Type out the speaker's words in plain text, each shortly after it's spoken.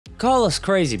Call us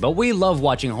crazy, but we love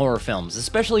watching horror films,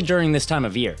 especially during this time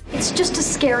of year. It's just a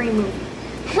scary movie.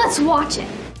 Let's watch it.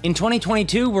 In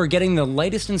 2022, we're getting the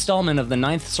latest installment of the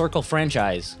Ninth Circle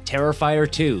franchise, Terrifier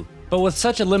 2. But with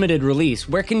such a limited release,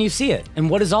 where can you see it? And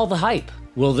what is all the hype?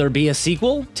 Will there be a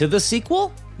sequel to the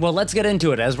sequel? Well, let's get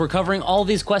into it as we're covering all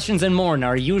these questions and more in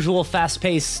our usual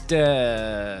fast-paced,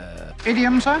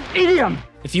 Idiom, sir? Idiom!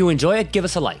 If you enjoy it, give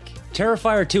us a like.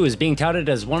 Terrifier 2 is being touted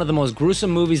as one of the most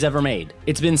gruesome movies ever made.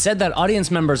 It's been said that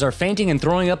audience members are fainting and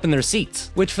throwing up in their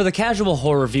seats, which for the casual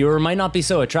horror viewer might not be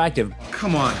so attractive.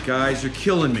 Come on, guys, you're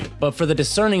killing me. But for the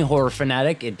discerning horror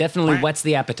fanatic, it definitely whets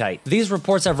the appetite. These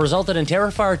reports have resulted in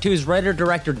Terrifier 2's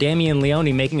writer-director Damien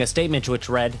Leone making a statement which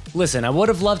read, "Listen, I would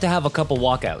have loved to have a couple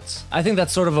walkouts. I think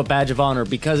that's sort of a badge of honor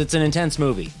because it's an intense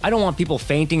movie. I don't want people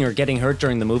fainting or getting hurt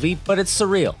during the movie, but it's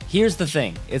surreal. Here's the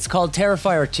thing, it's called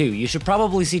Terrifier 2. You should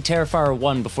probably see Terrifier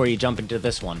 1 before you jump into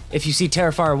this one. If you see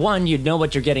Terrifier 1, you'd know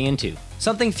what you're getting into."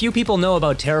 Something few people know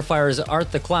about Terrifier's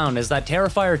Art the Clown is that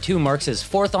Terrifier 2 marks his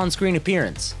 4th on-screen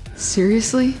appearance.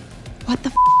 Seriously? What the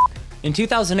f***? In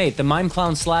 2008, the mime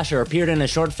clown slasher appeared in a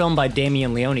short film by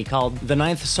Damien Leone called The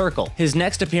Ninth Circle, his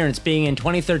next appearance being in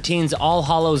 2013's All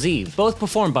Hallows Eve, both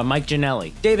performed by Mike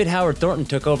Giannelli. David Howard Thornton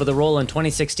took over the role in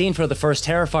 2016 for the first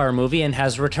Terrifier movie and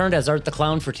has returned as Art the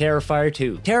Clown for Terrifier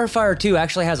 2. Terrifier 2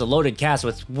 actually has a loaded cast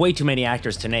with way too many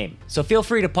actors to name, so feel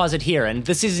free to pause it here, and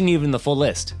this isn't even the full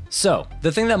list. So,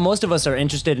 the thing that most of us are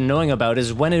interested in knowing about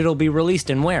is when it'll be released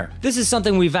and where. This is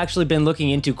something we've actually been looking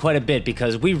into quite a bit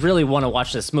because we really want to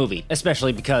watch this movie,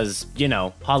 especially because, you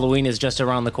know, Halloween is just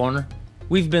around the corner.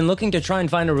 We've been looking to try and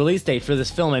find a release date for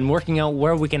this film and working out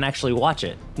where we can actually watch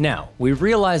it. Now, we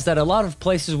realize that a lot of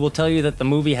places will tell you that the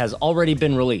movie has already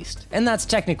been released, and that's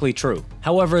technically true.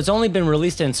 However, it's only been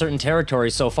released in certain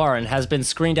territories so far and has been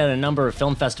screened at a number of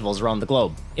film festivals around the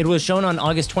globe. It was shown on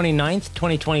August 29th,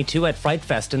 2022 at Fright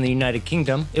Fest in the United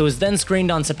Kingdom. It was then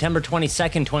screened on September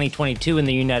 22nd, 2022 in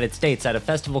the United States at a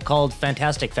festival called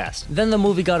Fantastic Fest. Then the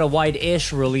movie got a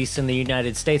wide-ish release in the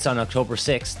United States on October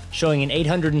 6th, showing in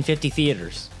 850 theaters.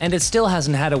 And it still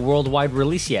hasn't had a worldwide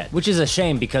release yet, which is a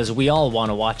shame because we all want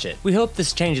to watch it. We hope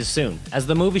this changes soon, as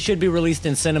the movie should be released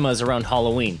in cinemas around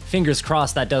Halloween. Fingers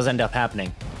crossed that does end up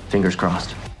happening. Fingers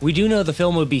crossed. We do know the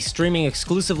film will be streaming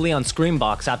exclusively on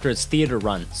Screambox after its theater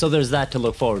run, so there's that to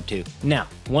look forward to. Now,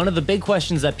 one of the big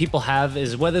questions that people have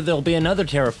is whether there'll be another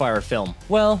Terrifier film.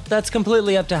 Well, that's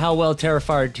completely up to how well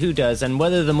Terrifier 2 does and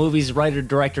whether the movie's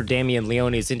writer-director Damien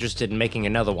Leone is interested in making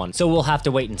another one, so we'll have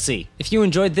to wait and see. If you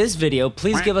enjoyed this video,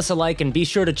 please give us a like and be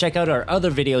sure to check out our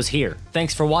other videos here.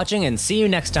 Thanks for watching and see you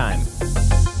next time.